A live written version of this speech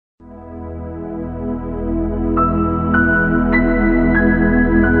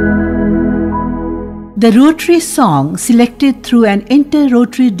The Rotary song, selected through an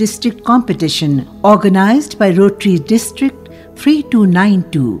inter-Rotary district competition organized by Rotary District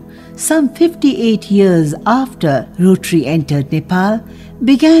 3292, some 58 years after Rotary entered Nepal,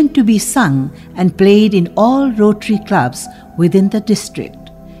 began to be sung and played in all Rotary clubs within the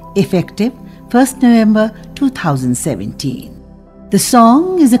district, effective 1st November 2017. The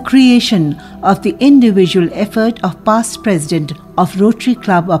song is a creation of the individual effort of past president of Rotary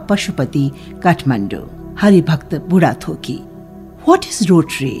Club of Pashupati, Kathmandu, Haribhakta Budhathoki. What is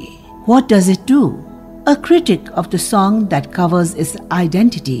Rotary? What does it do? A critic of the song that covers its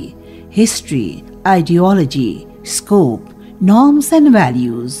identity, history, ideology, scope, norms and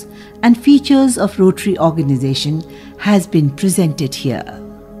values, and features of Rotary organization has been presented here.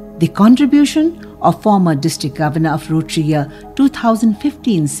 The contribution of former District Governor of Rotary year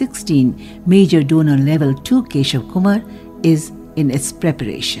 2015-16 Major Donor Level 2 Keshav Kumar is in its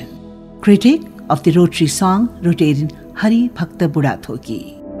preparation. Critic of the Rotary song, Rotarian Haribhakta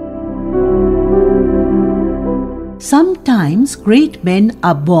Budhathoki. Sometimes great men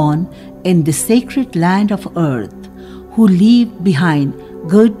are born in the sacred land of earth who leave behind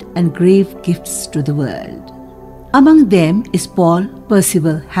good and grave gifts to the world. Among them is Paul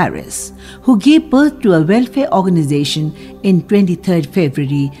Percival Harris, who gave birth to a welfare organization in 23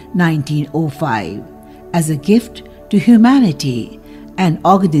 February 1905 as a gift to humanity, an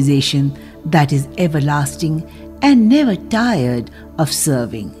organization that is everlasting and never tired of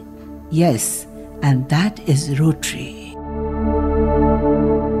serving. Yes, and that is Rotary.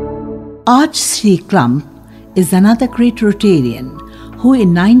 Arch Sri Klump is another great Rotarian who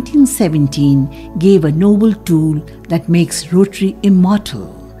in 1917 gave a noble tool that makes Rotary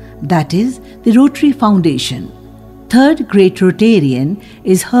immortal, that is, the Rotary Foundation. Third great Rotarian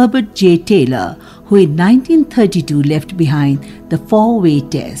is Herbert J. Taylor, who in 1932 left behind the four-way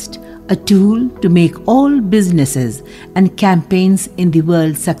test, a tool to make all businesses and campaigns in the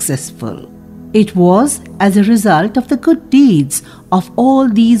world successful. It was as a result of the good deeds of all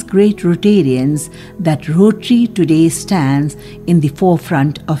these great Rotarians that Rotary today stands in the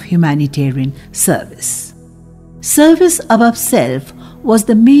forefront of humanitarian service. Service above self was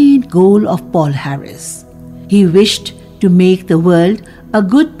the main goal of Paul Harris. He wished to make the world a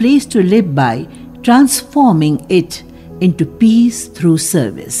good place to live by, transforming it into peace through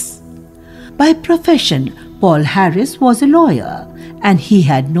service. By profession, Paul Harris was a lawyer and he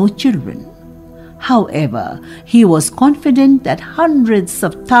had no children. However, he was confident that hundreds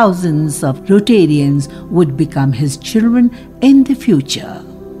of thousands of Rotarians would become his children in the future.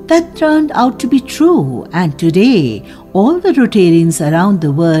 That turned out to be true, and today all the Rotarians around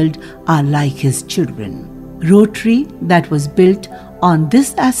the world are like his children. Rotary, that was built on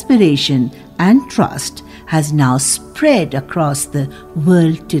this aspiration and trust, has now spread across the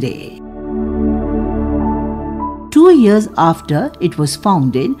world today. 2 years after it was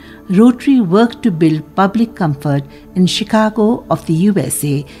founded, Rotary worked to build public comfort in Chicago of the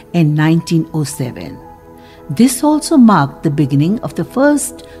USA in 1907. This also marked the beginning of the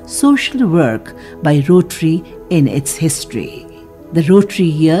first social work by Rotary in its history. The Rotary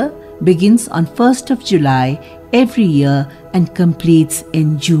year begins on 1st of July every year and completes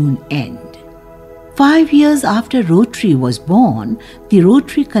in June end. 5 years after Rotary was born, the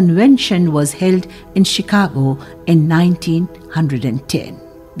Rotary Convention was held in Chicago in 1910.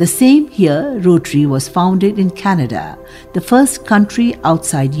 The same year, Rotary was founded in Canada, the first country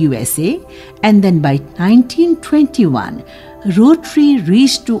outside USA, and then by 1921, Rotary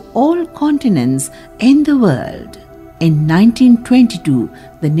reached to all continents in the world. In 1922,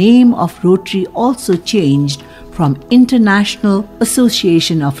 the name of Rotary also changed from International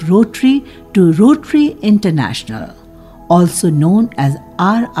Association of Rotary to Rotary International, also known as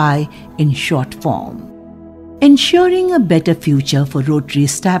RI in short form. Ensuring a better future for Rotary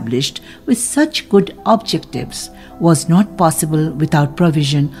established with such good objectives was not possible without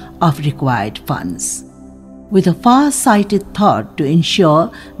provision of required funds. With a far-sighted thought to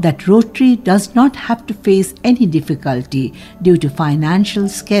ensure that Rotary does not have to face any difficulty due to financial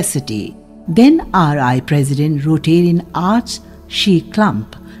scarcity, then RI President Rotarian Arch Sri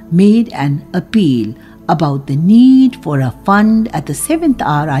Klump made an appeal about the need for a fund at the 7th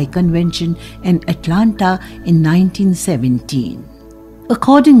RI Convention in Atlanta in 1917.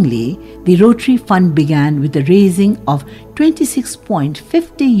 Accordingly, the Rotary Fund began with the raising of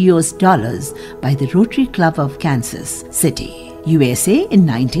 $26.50 by the Rotary Club of Kansas City, USA in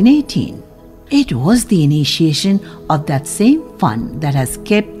 1918. It was the initiation of that same fund that has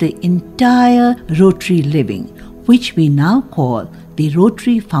kept the entire Rotary living, which we now call the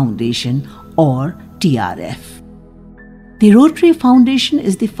Rotary Foundation or TRF. The Rotary Foundation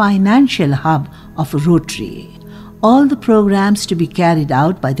is the financial hub of Rotary. All the programs to be carried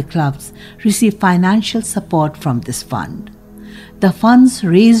out by the clubs receive financial support from this fund. The funds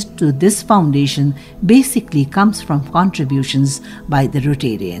raised to this foundation basically comes from contributions by the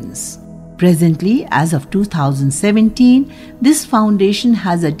Rotarians. Presently, as of 2017, this foundation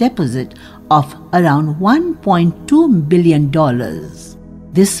has a deposit of around $1.2 billion.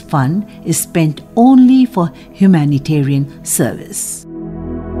 This fund is spent only for humanitarian service.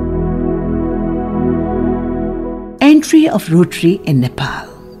 Entry of Rotary in Nepal.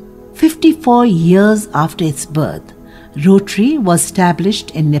 54 years after its birth, Rotary was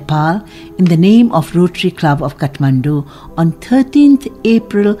established in Nepal in the name of Rotary Club of Kathmandu on 13th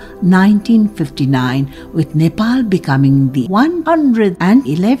April 1959, with Nepal becoming the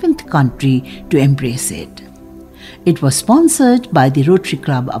 111th country to embrace it. It was sponsored by the Rotary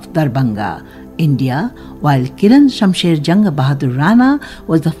Club of Darbhanga, India, while Kiran Shamsher Jang Bahadur Rana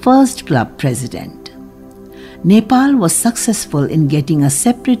was the first club president. Nepal was successful in getting a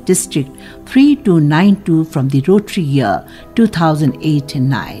separate district 3292 from the Rotary year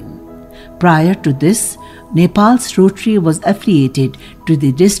 2008-9. Prior to this, Nepal's Rotary was affiliated to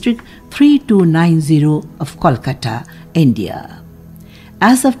the district 3290 of Kolkata, India.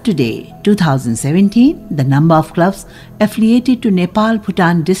 As of today, 2017, the number of clubs affiliated to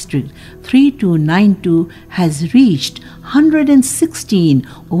Nepal-Bhutan District 3292 has reached 116,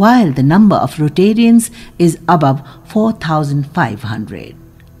 while the number of Rotarians is above 4,500.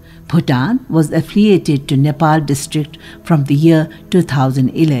 Bhutan was affiliated to Nepal District from the year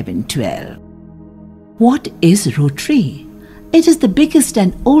 2011-12. What is Rotary? It is the biggest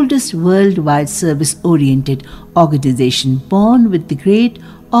and oldest worldwide service-oriented organization born with the great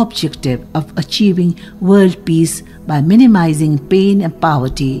objective of achieving world peace by minimizing pain and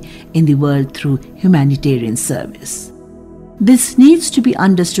poverty in the world through humanitarian service. This needs to be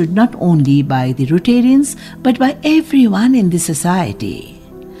understood not only by the Rotarians but by everyone in the society.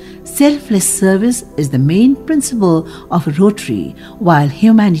 Selfless service is the main principle of Rotary, while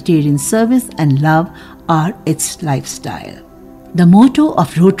humanitarian service and love are its lifestyle. The motto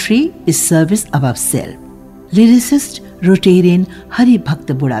of Rotary is service above self. Lyricist Rotarian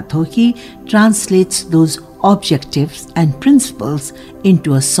Haribhakta Budhathoki translates those objectives and principles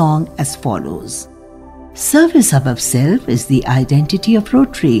into a song as follows. Service above self is the identity of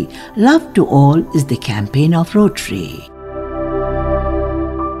Rotary. Love to all is the campaign of Rotary.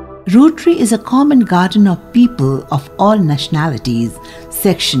 Rotary is a common garden of people of all nationalities,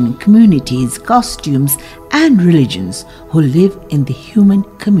 sections, communities, costumes, and religions who live in the human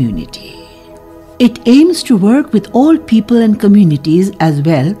community. It aims to work with all people and communities as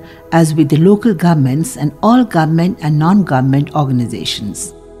well as with the local governments and all government and non-government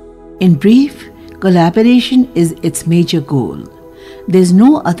organizations. In brief, collaboration is its major goal. There is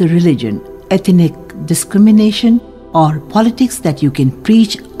no other religion, ethnic discrimination, or politics that you can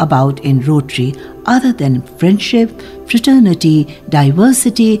preach about in Rotary other than friendship, fraternity,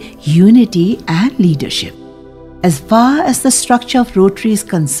 diversity, unity, and leadership. As far as the structure of Rotary is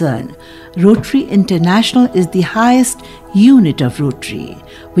concerned, Rotary International is the highest unit of Rotary,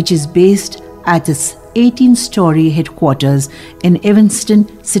 which is based at its 18-story headquarters in Evanston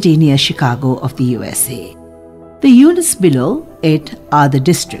City near Chicago of the USA. The units below it are the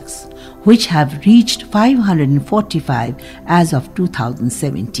districts, which have reached 545 as of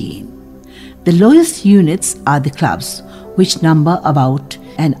 2017. The lowest units are the clubs, which number about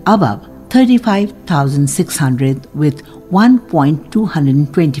and above 35,600 with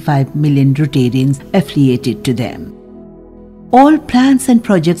 1.225 million Rotarians affiliated to them. All plans and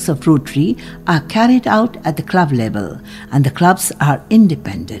projects of Rotary are carried out at the club level, and the clubs are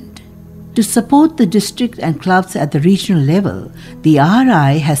independent. To support the district and clubs at the regional level, the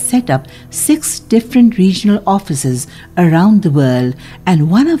RI has set up 6 different regional offices around the world, and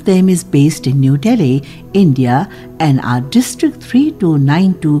one of them is based in New Delhi, India, and our District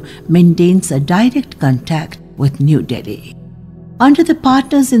 3292 maintains a direct contact with New Delhi. Under the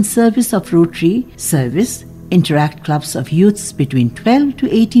Partners in Service of Rotary Service, Interact Clubs of Youths between 12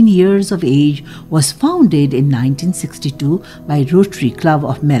 to 18 years of age was founded in 1962 by Rotary Club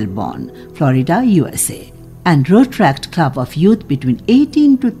of Melbourne, Florida, USA, and Rotaract Club of Youth between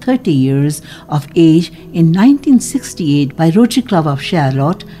 18 to 30 years of age in 1968 by Rotary Club of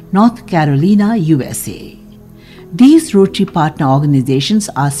Charlotte, North Carolina, USA. These Rotary partner organizations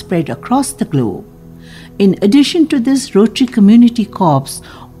are spread across the globe. In addition to this, Rotary Community Corps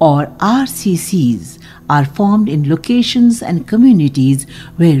or RCCs are formed in locations and communities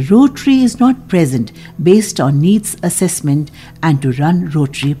where Rotary is not present based on needs assessment and to run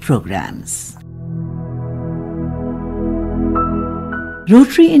Rotary programs.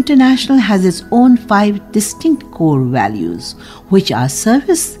 Rotary International has its own 5 distinct core values, which are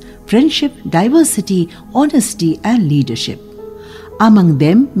service, friendship, diversity, honesty, and leadership. Among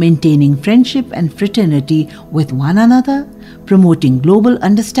them, maintaining friendship and fraternity with one another, promoting global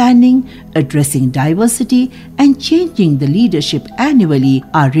understanding, addressing diversity, and changing the leadership annually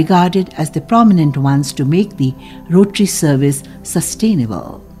are regarded as the prominent ones to make the Rotary service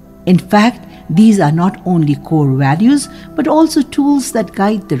sustainable. In fact, these are not only core values but also tools that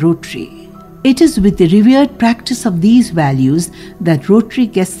guide the Rotary. It is with the revered practice of these values that Rotary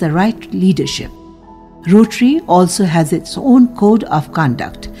gets the right leadership. Rotary also has its own code of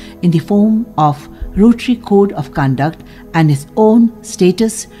conduct in the form of Rotary Code of Conduct and its own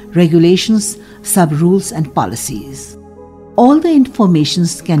status, regulations, sub-rules and policies. All the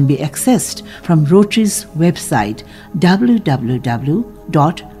informations can be accessed from Rotary's website www.rotary.org.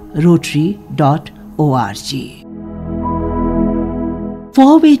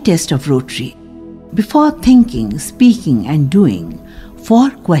 4-way test of Rotary. Before thinking, speaking and doing, 4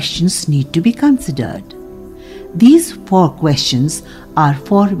 questions need to be considered. These 4 questions are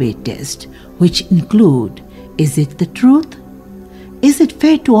 4-way test, which include: is it the truth? Is it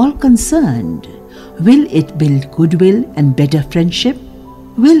fair to all concerned? Will it build goodwill and better friendship?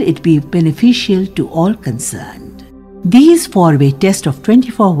 Will it be beneficial to all concerned? These 4-way test of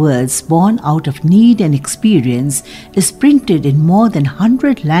 24 words born out of need and experience is printed in more than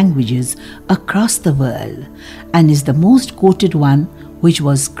 100 languages across the world and is the most quoted one, which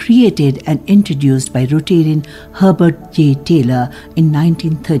was created and introduced by Rotarian Herbert J. Taylor in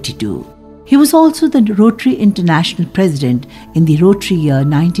 1932. He was also the Rotary International President in the Rotary year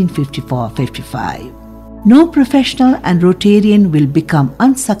 1954-55. No professional and Rotarian will become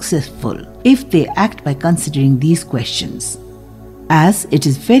unsuccessful if they act by considering these questions. As it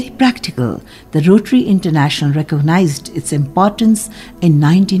is very practical, the Rotary International recognized its importance in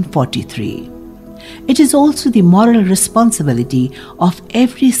 1943. It is also the moral responsibility of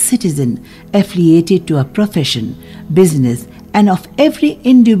every citizen affiliated to a profession, business, and of every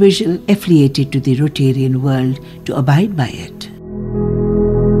individual affiliated to the Rotarian world to abide by it.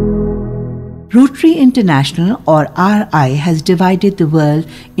 Rotary International, or RI, has divided the world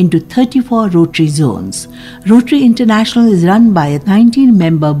into 34 Rotary zones. Rotary International is run by a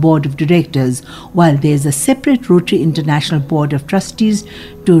 19-member board of directors, while there is a separate Rotary International board of trustees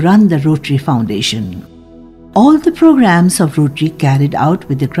to run the Rotary Foundation. All the programs of Rotary carried out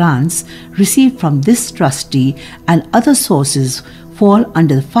with the grants received from this trustee and other sources fall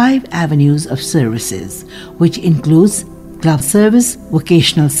under the 5 avenues of services, which includes club service,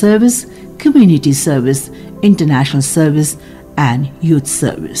 vocational service, community service, international service, and youth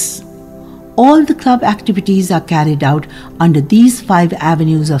service. All the club activities are carried out under these 5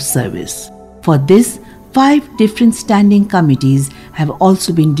 avenues of service. For this, 5 different standing committees have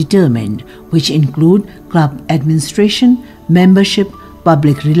also been determined, which include club administration, membership,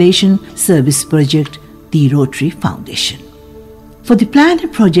 public relation, service project, the Rotary Foundation. For the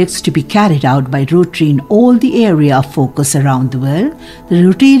planned projects to be carried out by Rotary in all the area of focus around the world, the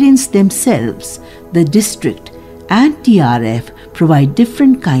Rotarians themselves, the district, and TRF provide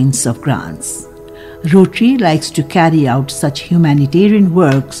different kinds of grants. Rotary likes to carry out such humanitarian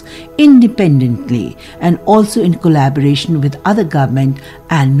works independently and also in collaboration with other government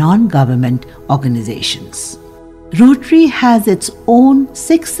and non-government organizations. Rotary has its own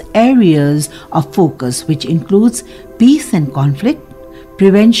 6 areas of focus, which includes peace and conflict,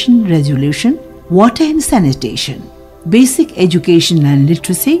 prevention resolution, water and sanitation, basic education and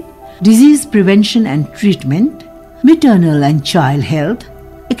literacy, disease prevention and treatment, maternal and child health,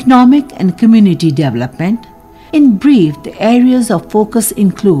 economic and community development. In brief, the areas of focus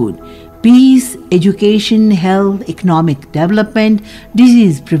include peace, education, health, economic development,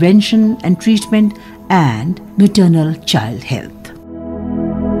 disease prevention and treatment, and maternal child health.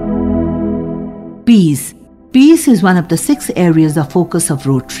 Peace. Peace is one of the 6 areas of focus of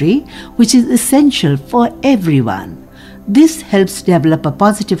Rotary, which is essential for everyone. This helps develop a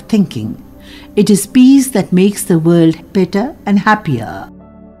positive thinking. It is peace that makes the world better and happier.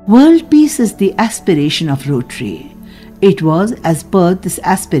 World peace is the aspiration of Rotary. It was as per this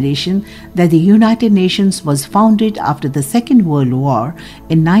aspiration that the United Nations was founded after the Second World War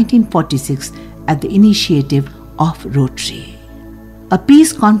in 1946 at the initiative of Rotary. A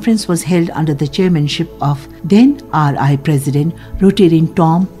peace conference was held under the chairmanship of then RI President Rotarian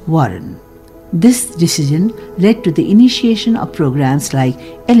Tom Warren. This decision led to the initiation of programs like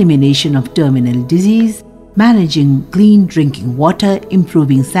elimination of terminal disease, managing clean drinking water,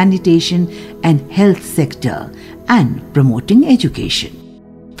 improving sanitation and health sector, and promoting education.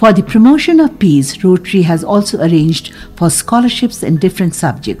 For the promotion of peace, Rotary has also arranged for scholarships in different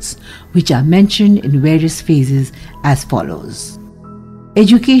subjects, which are mentioned in various phases as follows.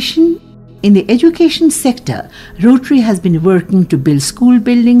 Education. In the education sector, Rotary has been working to build school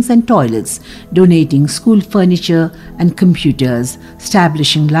buildings and toilets, donating school furniture and computers,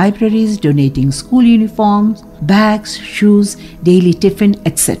 establishing libraries, donating school uniforms, bags, shoes, daily tiffin,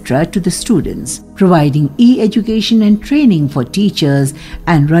 etc. to the students, providing e-education and training for teachers,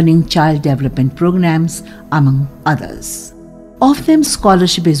 and running child development programs, among others. Of them,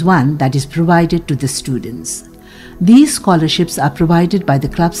 scholarship is one that is provided to the students. These scholarships are provided by the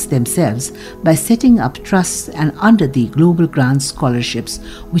clubs themselves by setting up trusts and under the Global Grants scholarships,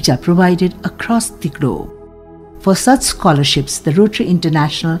 which are provided across the globe. For such scholarships, the Rotary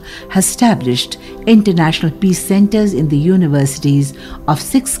International has established international peace centers in the universities of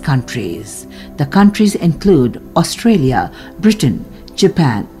 6 countries. The countries include Australia, Britain,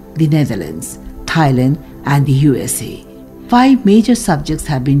 Japan, the Netherlands, Thailand, and the USA. 5 major subjects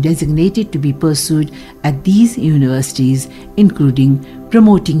have been designated to be pursued at these universities, including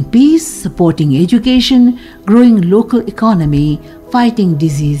promoting peace, supporting education, growing local economy, fighting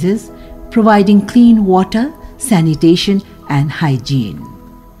diseases, providing clean water, sanitation, and hygiene.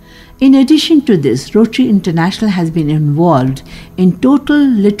 In addition to this, Rotary International has been involved in Total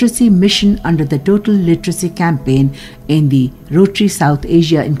Literacy Mission under the Total Literacy Campaign in the Rotary South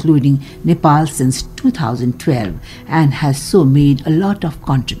Asia, including Nepal, since 2012, and has so made a lot of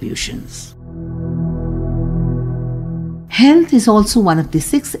contributions. Health is also one of the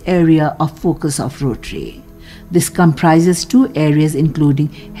 6 areas of focus of Rotary. This comprises 2 areas, including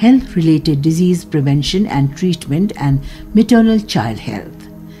health-related disease prevention and treatment and maternal child health.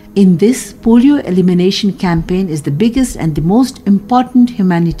 In this, polio elimination campaign is the biggest and the most important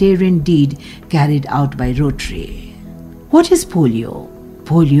humanitarian deed carried out by Rotary. What is polio?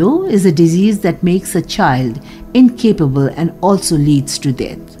 Polio is a disease that makes a child incapable and also leads to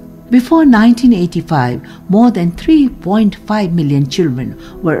death. Before 1985, more than 3.5 million children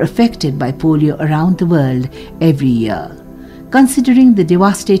were affected by polio around the world every year. Considering the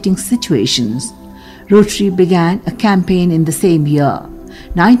devastating situations, Rotary began a campaign in the same year,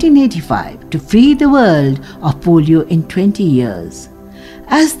 1985, to free the world of polio in 20 years.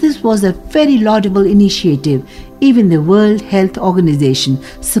 As this was a very laudable initiative, even the World Health Organization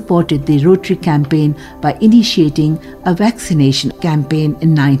supported the Rotary campaign by initiating a vaccination campaign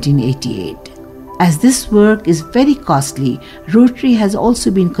in 1988. As this work is very costly, Rotary has also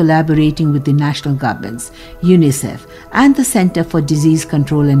been collaborating with the national governments, UNICEF, and the Center for Disease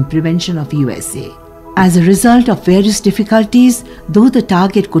Control and Prevention of USA. As a result of various difficulties, though the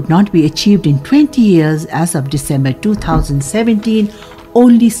target could not be achieved in 20 years, as of December 2017,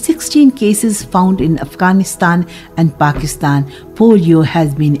 only 16 cases found in Afghanistan and Pakistan, polio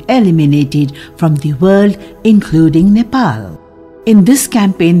has been eliminated from the world, including Nepal. In this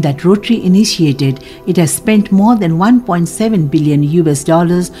campaign that Rotary initiated, it has spent more than $1.7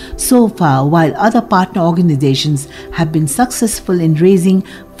 billion so far, while other partner organizations have been successful in raising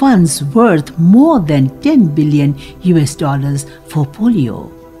funds worth more than $10 billion for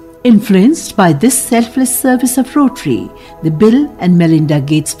polio. Influenced by this selfless service of Rotary, the Bill and Melinda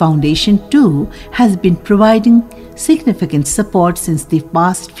Gates Foundation too has been providing significant support since the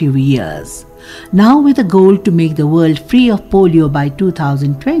past few years. Now, with a goal to make the world free of polio by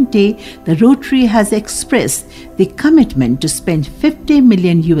 2020, the Rotary has expressed the commitment to spend $50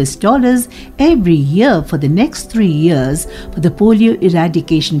 million every year for the next 3 years for the polio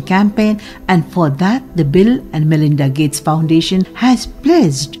eradication campaign, and for that the Bill and Melinda Gates Foundation has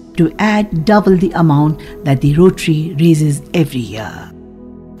pledged to add double the amount that the Rotary raises every year.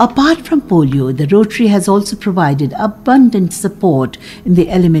 Apart from polio, the Rotary has also provided abundant support in the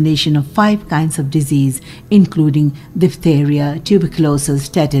elimination of 5 kinds of disease, including diphtheria, tuberculosis,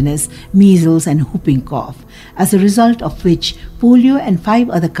 tetanus, measles, and whooping cough, as a result of which polio and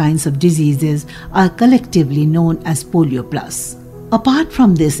 5 other kinds of diseases are collectively known as Polio Plus. Apart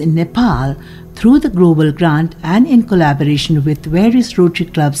from this, in Nepal, through the Global Grant and in collaboration with various Rotary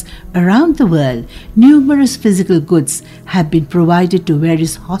clubs around the world, numerous physical goods have been provided to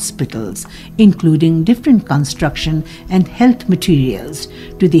various hospitals, including different construction and health materials,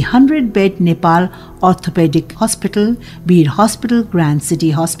 to the 100-bed Nepal Orthopedic Hospital, Beer Hospital, Grand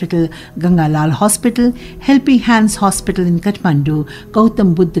City Hospital, Gangalal Hospital, Helping Hands Hospital in Kathmandu,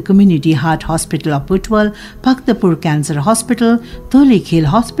 Gautam Buddha Community Heart Hospital of Butwal, Bhaktapur Cancer Hospital, Tholikil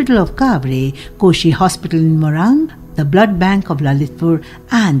Hospital of Kavre, Koshi Hospital in Morang, the Blood Bank of Lalitpur,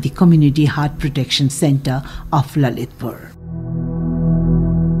 and the Community Heart Protection Center of Lalitpur.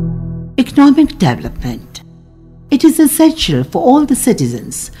 Economic development. It is essential for all the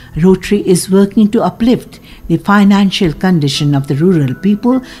citizens. Rotary is working to uplift the financial condition of the rural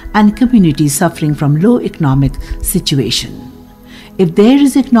people and communities suffering from low economic situation. If there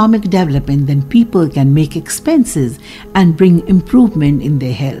is economic development, then people can make expenses and bring improvement in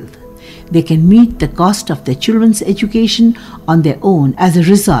their health. They can meet the cost of their children's education on their own, as a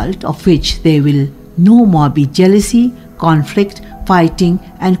result of which there will no more be jealousy, conflict, fighting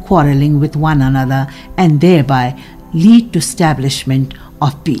and quarreling with one another, and thereby lead to establishment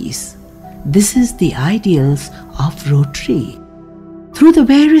of peace. This is the ideals of Rotary. Through the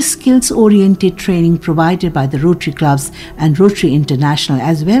various skills-oriented training provided by the Rotary clubs and Rotary International,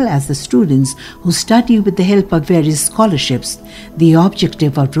 as well as the students who study with the help of various scholarships, the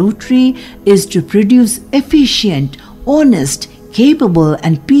objective of Rotary is to produce efficient, honest, capable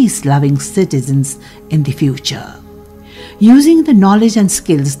and peace-loving citizens in the future. Using the knowledge and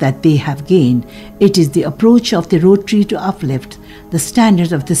skills that they have gained, it is the approach of the Rotary to uplift the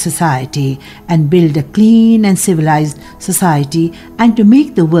standards of the society and build a clean and civilized society, and to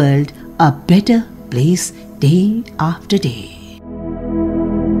make the world a better place day after day.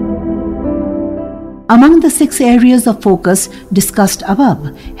 Among the 6 areas of focus discussed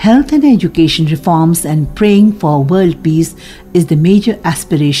above, health and education reforms and praying for world peace is the major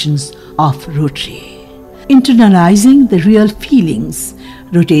aspirations of Rotary. Internalizing the real feelings,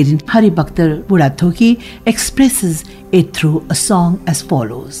 Rotarian Haribhakta Budhathoki expresses it through a song as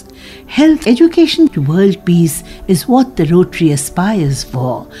follows. Health, education to world peace is what the Rotary aspires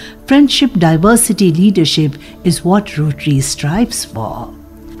for. Friendship, diversity, leadership is what Rotary strives for.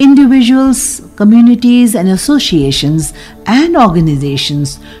 Individuals, communities and associations and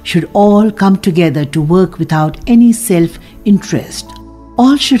organizations should all come together to work without any self-interest.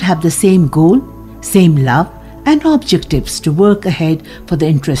 All should have the same goal, same love and objectives to work ahead for the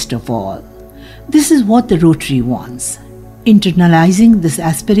interest of all. This is what the Rotary wants. Internalizing this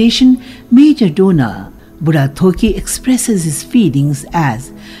aspiration, major donor Budhathoki expresses his feelings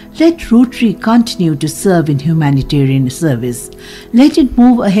as, let Rotary continue to serve in humanitarian service. Let it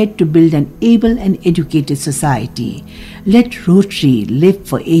move ahead to build an able and educated society. Let Rotary live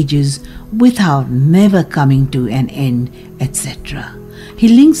for ages without never coming to an end, etc. He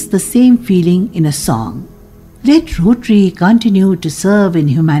links the same feeling in a song. Let Rotary continue to serve in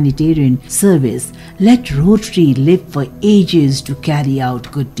humanitarian service. Let Rotary live for ages to carry out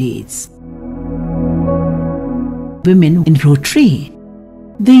good deeds. Women in Rotary.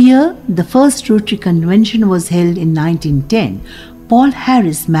 The year the first Rotary convention was held in 1910, Paul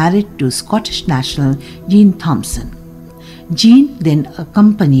Harris married to Scottish national Jean Thompson. Jean then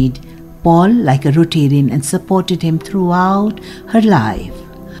accompanied Paul like a Rotarian and supported him throughout her life.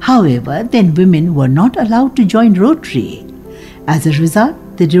 However, then women were not allowed to join Rotary. As a result,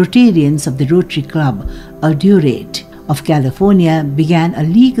 the Rotarians of the Rotary Club, Budhathoki of California, began a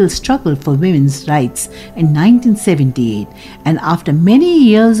legal struggle for women's rights in 1978, and after many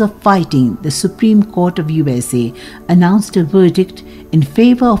years of fighting, the Supreme Court of USA announced a verdict in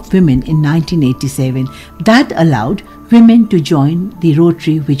favor of women in 1987 that allowed women to join the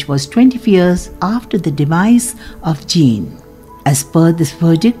Rotary, which was 20 years after the demise of Jean. As per this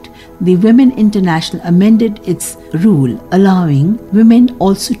verdict, the Women International amended its rule, allowing women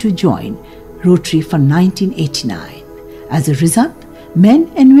also to join Rotary from 1989. As a result, men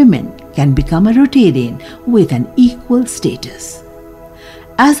and women can become a Rotarian with an equal status.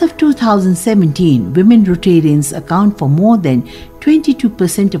 As of 2017, women Rotarians account for more than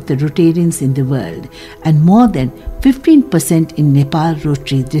 22% of the Rotarians in the world and more than 15% in Nepal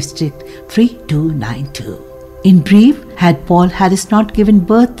Rotary District 3292. In brief, had Paul Harris not given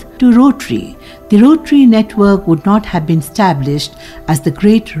birth to Rotary, the Rotary network would not have been established as the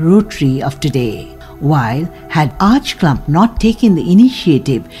great Rotary of today. While had Arch Clump not taken the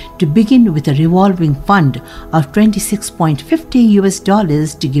initiative to begin with a revolving fund of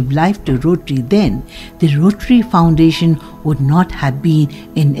 $26.50 to give life to Rotary, then the Rotary Foundation would not have been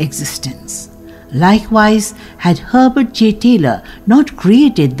in existence. Likewise, had Herbert J. Taylor not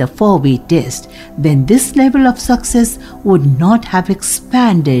created the four-way test, then this level of success would not have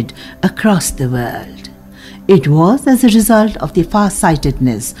expanded across the world. It was as a result of the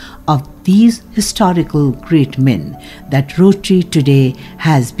far-sightedness of these historical great men that Rotary today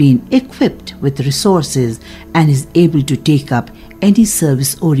has been equipped with resources and is able to take up any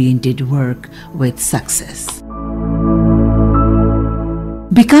service-oriented work with success.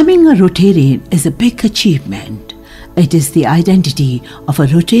 Becoming a Rotarian is a big achievement. It is the identity of a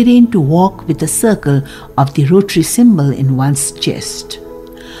Rotarian to walk with the circle of the Rotary symbol in one's chest.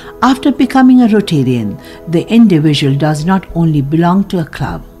 After becoming a Rotarian, the individual does not only belong to a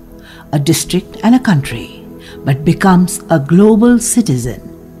club, a district and a country, but becomes a global citizen.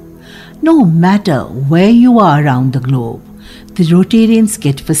 No matter where you are around the globe, the Rotarians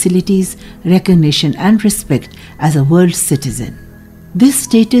get facilities, recognition and respect as a world citizen. This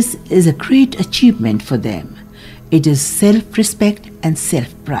status is a great achievement for them. It is self-respect and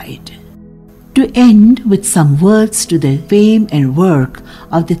self-pride. To end with some words to the fame and work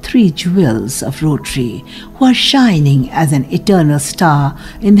of the three jewels of Rotary, who are shining as an eternal star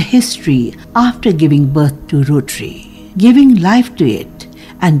in the history after giving birth to Rotary, giving life to it,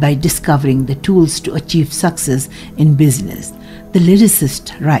 and by discovering the tools to achieve success in business. The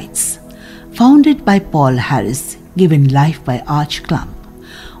lyricist writes, founded by Paul Harris, given life by Arch Clump.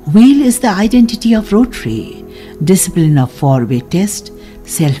 Wheel is the identity of Rotary, discipline of four-way test,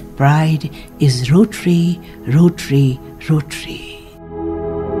 self-pride is Rotary, Rotary, Rotary.